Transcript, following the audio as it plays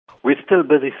We're still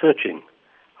busy searching.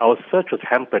 Our search was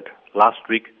hampered last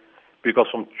week because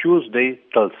from Tuesday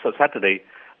till Saturday,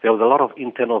 there was a lot of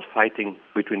internal fighting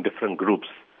between different groups.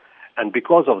 And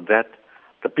because of that,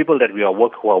 the people that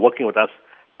who are working with us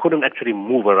couldn't actually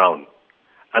move around.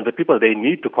 And the people they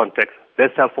need to contact,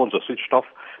 their cell phones are switched off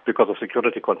because of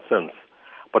security concerns.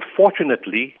 But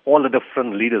fortunately, all the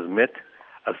different leaders met.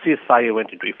 A ceasefire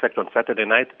went into effect on Saturday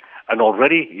night, and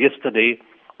already yesterday,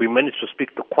 we managed to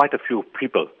speak to quite a few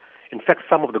people. In fact,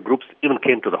 some of the groups even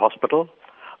came to the hospital.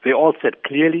 They all said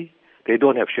clearly they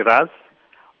don't have Shiraaz.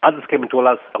 Others came and told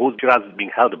us who Shiraaz is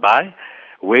being held by,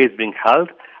 where he's being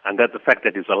held, and that the fact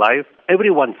that he's alive.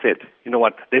 Everyone said, you know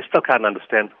what, they still can't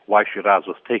understand why Shiraaz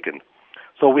was taken.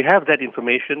 So we have that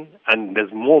information, and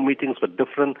there's more meetings with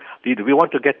different leaders. We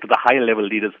want to get to the higher level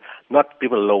leaders, not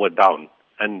people lower down.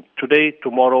 And today,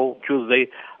 tomorrow, Tuesday,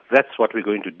 that's what we're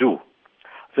going to do.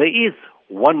 There is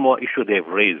one more issue they've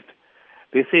raised.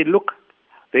 They say, look,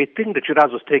 they think that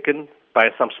Shiraaz was taken by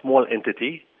some small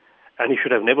entity, and he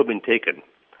should have never been taken.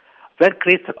 That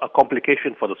creates a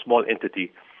complication for the small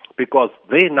entity because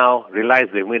they now realize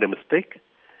they've made a mistake,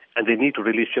 and they need to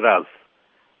release Shiraaz.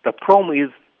 The problem is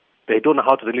they don't know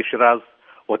how to release Shiraaz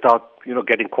without,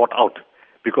 getting caught out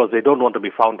because they don't want to be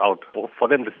found out. For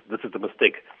them, this is the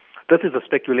mistake. This is a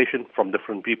speculation from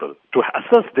different people. To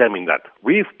assist them in that,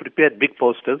 we've prepared big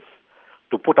posters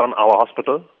to put on our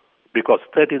hospital because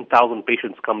 13,000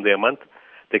 patients come there a month.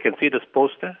 They can see this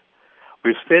poster.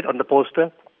 We've said on the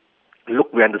poster,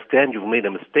 look, we understand you've made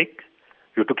a mistake.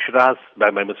 You took Shiraaz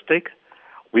by mistake.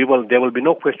 There will be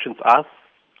no questions asked.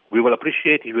 We will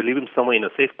appreciate if you leave him somewhere in a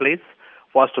safe place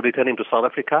for us to return him to South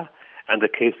Africa, and the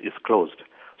case is closed.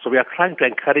 So we are trying to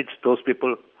encourage those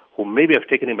people who maybe have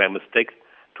taken him by mistake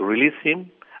to release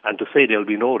him and to say there will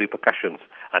be no repercussions.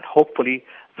 And hopefully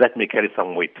that may carry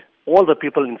some weight. All the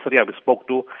people in Syria we spoke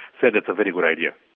to said it's a very good idea.